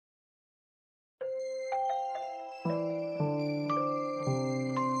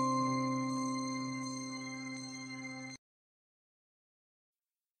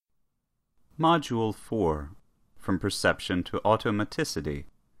Module 4, From Perception to Automaticity,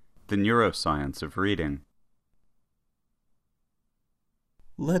 the Neuroscience of Reading.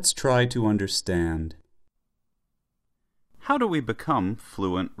 Let's try to understand. How do we become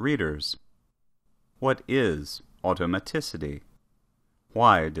fluent readers? What is automaticity?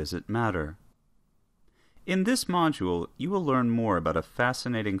 Why does it matter? In this module, you will learn more about a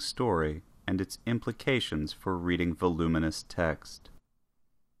fascinating story and its implications for reading voluminous text.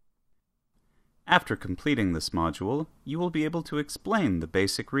 After completing this module, you will be able to explain the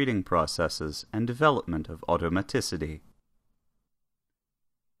basic reading processes and development of automaticity.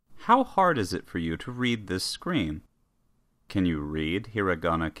 How hard is it for you to read this screen? Can you read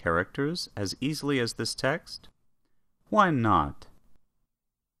hiragana characters as easily as this text? Why not?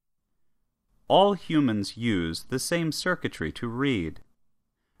 All humans use the same circuitry to read.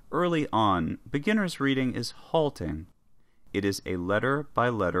 Early on, beginners' reading is halting. It is a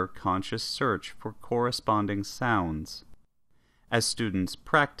letter-by-letter conscious search for corresponding sounds. As students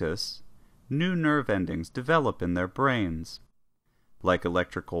practice, new nerve endings develop in their brains. Like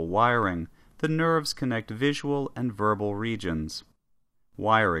electrical wiring, the nerves connect visual and verbal regions.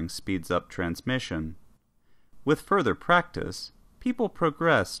 Wiring speeds up transmission. With further practice, people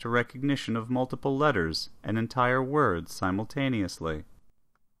progress to recognition of multiple letters and entire words simultaneously.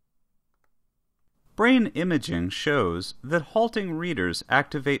 Brain imaging shows that halting readers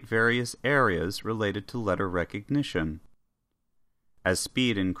activate various areas related to letter recognition. As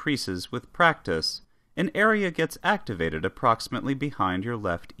speed increases with practice, an area gets activated approximately behind your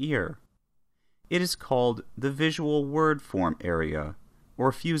left ear. It is called the visual word form area,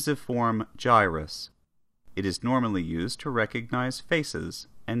 or fusiform gyrus. It is normally used to recognize faces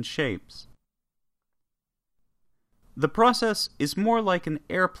and shapes. The process is more like an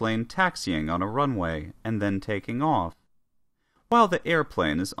airplane taxiing on a runway and then taking off. While the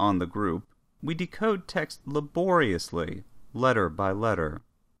airplane is on the group, we decode text laboriously, letter by letter.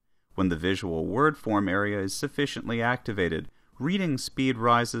 When the visual word form area is sufficiently activated, reading speed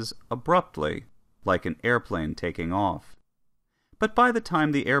rises abruptly, like an airplane taking off. But by the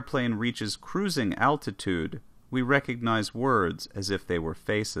time the airplane reaches cruising altitude, we recognize words as if they were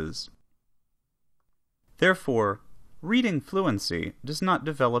faces. Therefore, reading fluency does not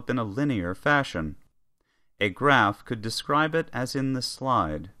develop in a linear fashion. A graph could describe it as in the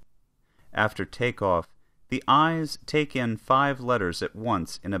slide. After takeoff, the eyes take in 5 letters at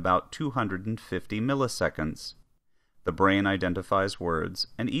once in about 250 milliseconds. The brain identifies words,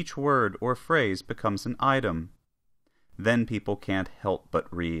 and each word or phrase becomes an item. Then people can't help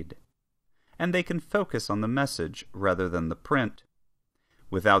but read. And they can focus on the message rather than the print.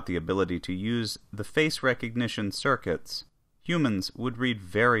 Without the ability to use the face recognition circuits, humans would read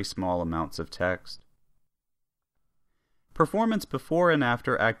very small amounts of text. Performance before and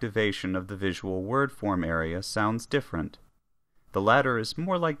after activation of the visual word form area sounds different. The latter is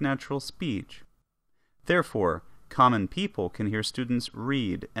more like natural speech. Therefore, common people can hear students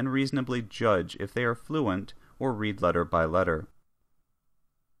read and reasonably judge if they are fluent or read letter by letter.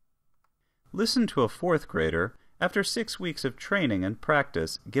 Listen to a 4th grader after 6 weeks of training and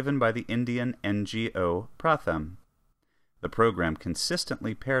practice given by the Indian NGO Pratham. The program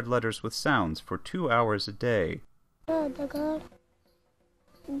consistently paired letters with sounds for 2 hours a day.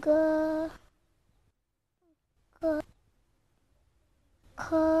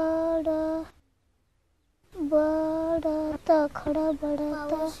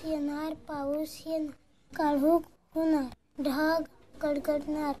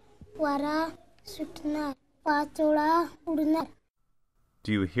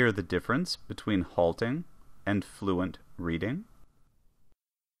 Do you hear the difference between halting and fluent reading?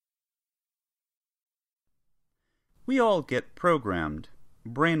 We all get programmed,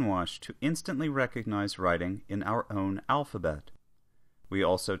 brainwashed to instantly recognize writing in our own alphabet. We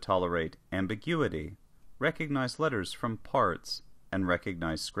also tolerate ambiguity, recognize letters from parts, and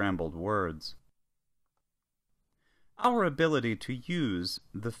recognize scrambled words. Our ability to use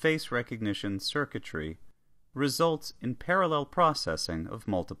the face recognition circuitry results in parallel processing of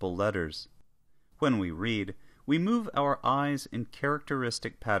multiple letters. When we read, we move our eyes in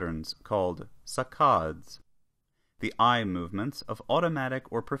characteristic patterns called saccades. The eye movements of automatic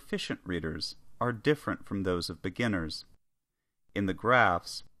or proficient readers are different from those of beginners. In the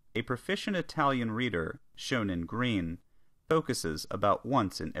graphs, a proficient Italian reader, shown in green, focuses about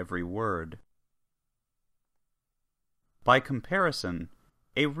once in every word. By comparison,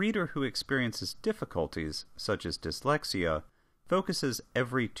 a reader who experiences difficulties, such as dyslexia, focuses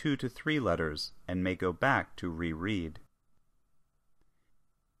every 2 to 3 letters and may go back to reread.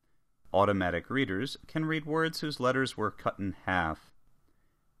 Automatic readers can read words whose letters were cut in half.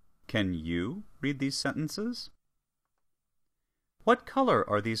 Can you read these sentences? What color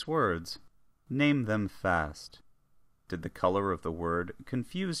are these words? Name them fast. Did the color of the word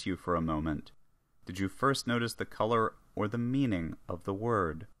confuse you for a moment? Did you first notice the color or the meaning of the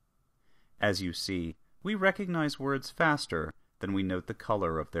word? As you see, we recognize words faster than we note the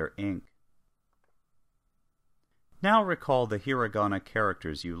color of their ink. Now recall the hiragana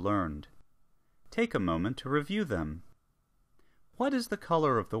characters you learned. Take a moment to review them. What is the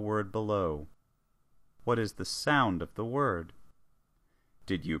color of the word below? What is the sound of the word?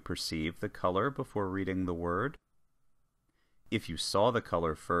 Did you perceive the color before reading the word? If you saw the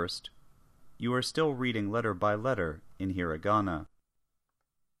color first, you are still reading letter by letter in hiragana.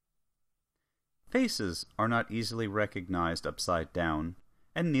 Faces are not easily recognized upside down,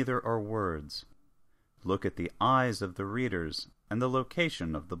 and neither are words. Look at the eyes of the readers and the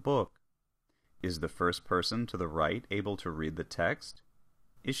location of the book. Is the first person to the right able to read the text?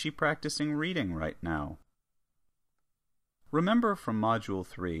 Is she practicing reading right now? Remember from Module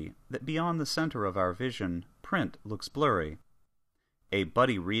 3 that beyond the center of our vision, print looks blurry. A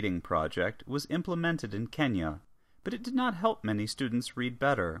buddy reading project was implemented in Kenya, but it did not help many students read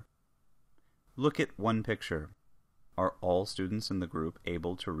better. Look at one picture. Are all students in the group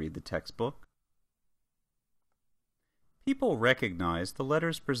able to read the textbook? People recognize the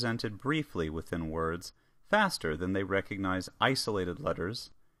letters presented briefly within words faster than they recognize isolated letters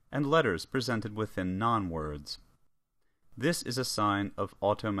and letters presented within non-words. This is a sign of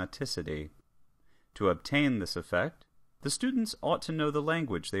automaticity. To obtain this effect, the students ought to know the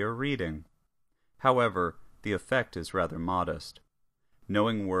language they are reading. However, the effect is rather modest.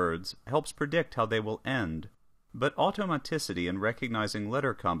 Knowing words helps predict how they will end, but automaticity in recognizing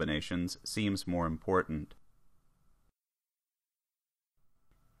letter combinations seems more important.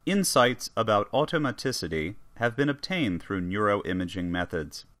 Insights about automaticity have been obtained through neuroimaging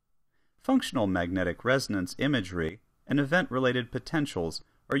methods. Functional magnetic resonance imagery and event-related potentials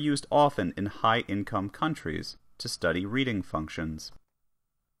are used often in high-income countries to study reading functions.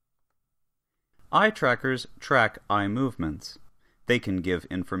 Eye trackers track eye movements. They can give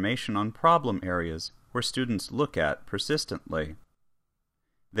information on problem areas where students look at persistently.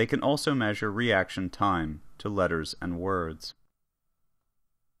 They can also measure reaction time to letters and words.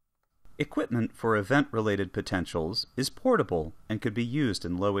 Equipment for event-related potentials is portable and could be used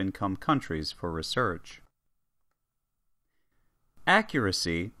in low-income countries for research.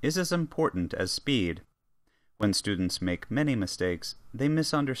 Accuracy is as important as speed. When students make many mistakes, they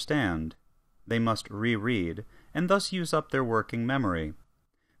misunderstand. They must reread and thus use up their working memory.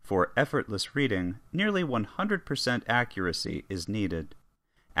 For effortless reading, nearly 100% accuracy is needed.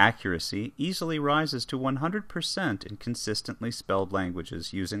 Accuracy easily rises to 100% in consistently spelled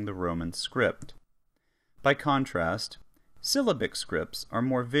languages using the Roman script. By contrast, syllabic scripts are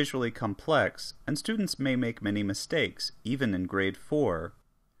more visually complex, and students may make many mistakes, even in grade 4.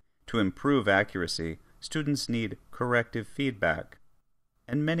 To improve accuracy, students need corrective feedback,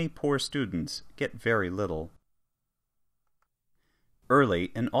 and many poor students get very little.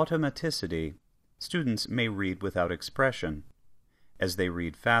 Early in automaticity, students may read without expression. As they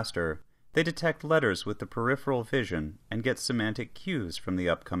read faster, they detect letters with the peripheral vision and get semantic cues from the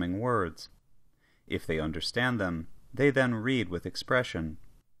upcoming words. If they understand them, they then read with expression.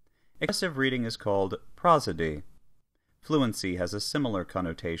 Expressive reading is called prosody. Fluency has a similar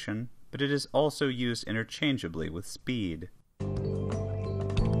connotation, but it is also used interchangeably with speed.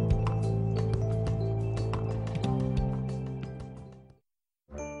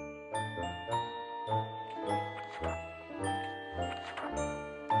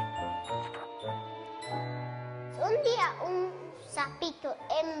 Un día un sapito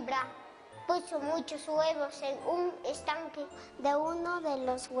hembra puso muchos huevos en un estanque. De uno de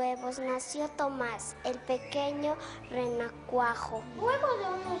los huevos nació Tomás, el pequeño renacuajo. Luego de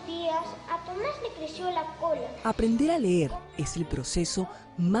unos días, a Tomás le creció la cola. Aprender a leer es el proceso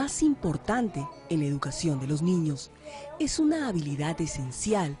más importante en la educación de los niños. Es una habilidad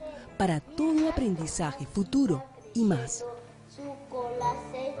esencial para todo aprendizaje futuro y más. Su cola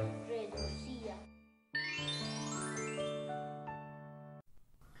se reducía.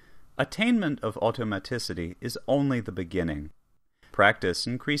 Attainment of automaticity is only the beginning. Practice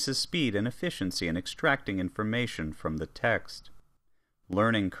increases speed and efficiency in extracting information from the text.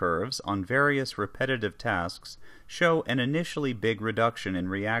 Learning curves on various repetitive tasks show an initially big reduction in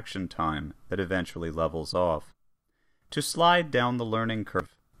reaction time that eventually levels off. To slide down the learning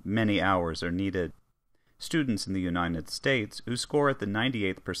curve, many hours are needed. Students in the United States who score at the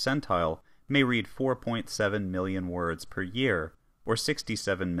 98th percentile may read 4.7 million words per year, or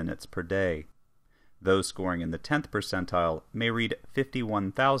 67 minutes per day. Those scoring in the 10th percentile may read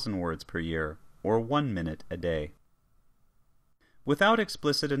 51,000 words per year, or 1 minute a day. Without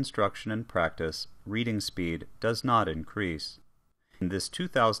explicit instruction and practice, reading speed does not increase. In this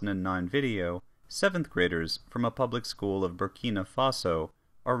 2009 video, 7th graders from a public school of Burkina Faso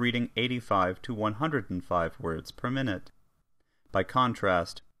are reading 85 to 105 words per minute. By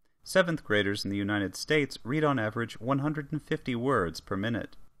contrast, 7th graders in the United States read on average 150 words per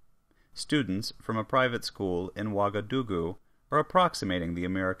minute. Students from a private school in Ouagadougou are approximating the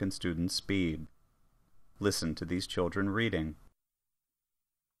American students' speed. Listen to these children reading.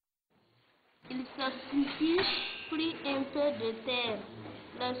 Il sacrifie, prit un peu de terre,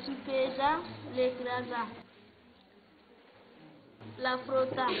 la soupesa, l'écrasa, la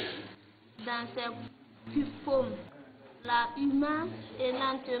frotta dans ses cupons, la huma et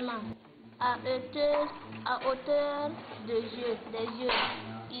lentement, à hauteur des yeux.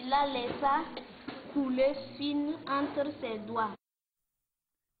 Il la laissa couler fine entre ses doigts.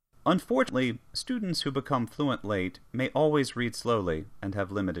 Unfortunately, students who become fluent late may always read slowly and have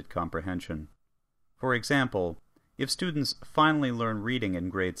limited comprehension. For example, if students finally learn reading in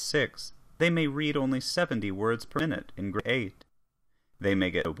grade 6, they may read only 70 words per minute in grade 8. They may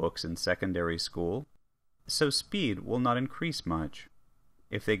get no books in secondary school, so speed will not increase much.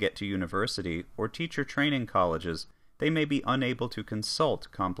 If they get to university or teacher training colleges, they may be unable to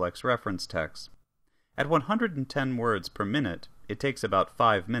consult complex reference texts. At 110 words per minute, it takes about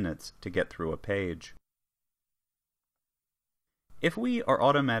 5 minutes to get through a page. If we are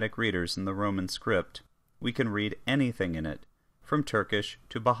automatic readers in the Roman script, we can read anything in it, from Turkish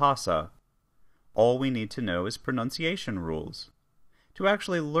to Bahasa. All we need to know is pronunciation rules. To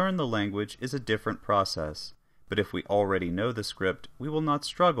actually learn the language is a different process, but if we already know the script, we will not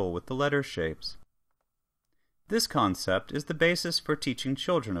struggle with the letter shapes. This concept is the basis for teaching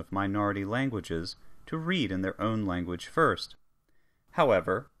children of minority languages to read in their own language first.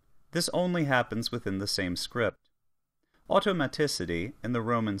 However, this only happens within the same script. Automaticity in the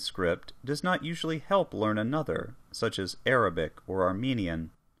Roman script does not usually help learn another, such as Arabic or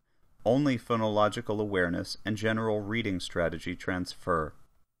Armenian. Only phonological awareness and general reading strategy transfer.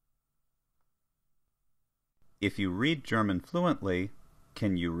 If you read German fluently,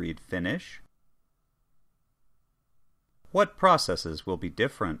 can you read Finnish? What processes will be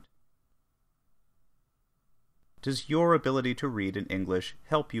different? Does your ability to read in English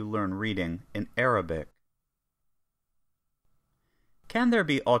help you learn reading in Arabic? Can there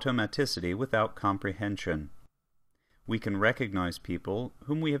be automaticity without comprehension? We can recognize people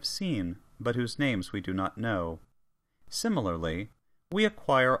whom we have seen, but whose names we do not know. Similarly, we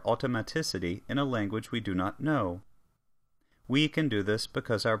acquire automaticity in a language we do not know. We can do this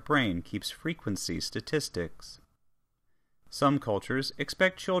because our brain keeps frequency statistics. Some cultures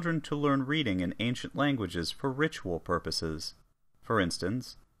expect children to learn reading in ancient languages for ritual purposes. For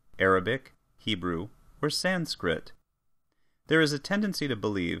instance, Arabic, Hebrew, or Sanskrit. There is a tendency to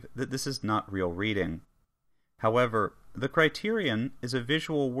believe that this is not real reading. However, the criterion is a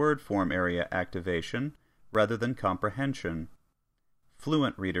visual word form area activation rather than comprehension.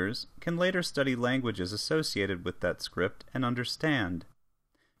 Fluent readers can later study languages associated with that script and understand.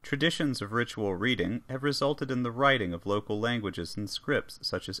 Traditions of ritual reading have resulted in the writing of local languages and scripts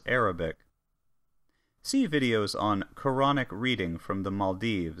such as Arabic. See videos on Quranic reading from the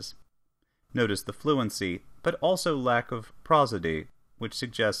Maldives. Notice the fluency, but also lack of prosody, which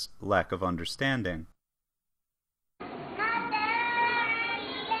suggests lack of understanding.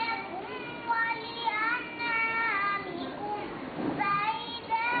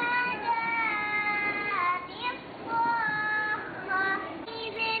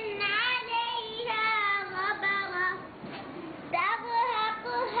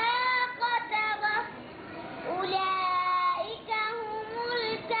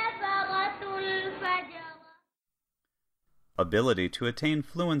 Ability to attain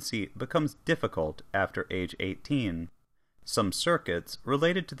fluency becomes difficult after age 18. Some circuits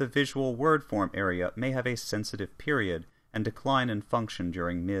related to the visual word form area may have a sensitive period and decline in function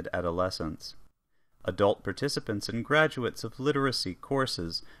during mid-adolescence. Adult participants and graduates of literacy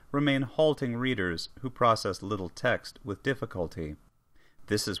courses remain halting readers who process little text with difficulty.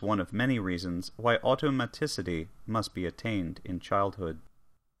 This is one of many reasons why automaticity must be attained in childhood.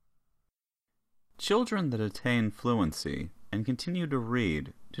 Children that attain fluency and continue to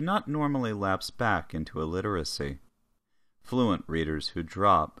read do not normally lapse back into illiteracy. Fluent readers who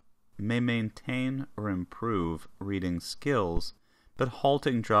drop may maintain or improve reading skills, but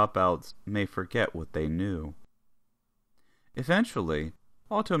halting dropouts may forget what they knew. Eventually,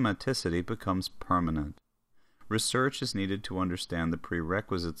 automaticity becomes permanent. Research is needed to understand the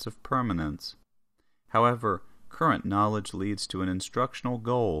prerequisites of permanence. However, current knowledge leads to an instructional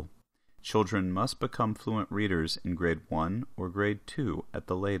goal. Children must become fluent readers in grade 1 or grade 2 at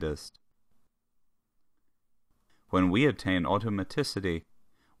the latest. When we attain automaticity,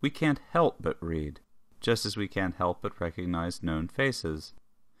 we can't help but read, just as we can't help but recognize known faces.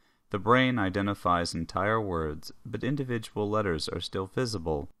 The brain identifies entire words, but individual letters are still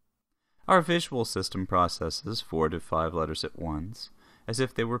visible. Our visual system processes 4 to 5 letters at once, as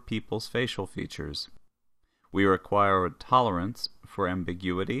if they were people's facial features. We require a tolerance for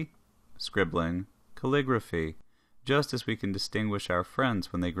ambiguity, scribbling, calligraphy, just as we can distinguish our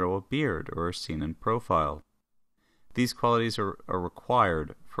friends when they grow a beard or are seen in profile. These qualities are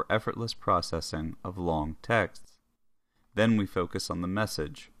required for effortless processing of long texts. Then we focus on the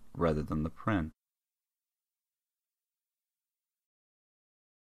message rather than the print.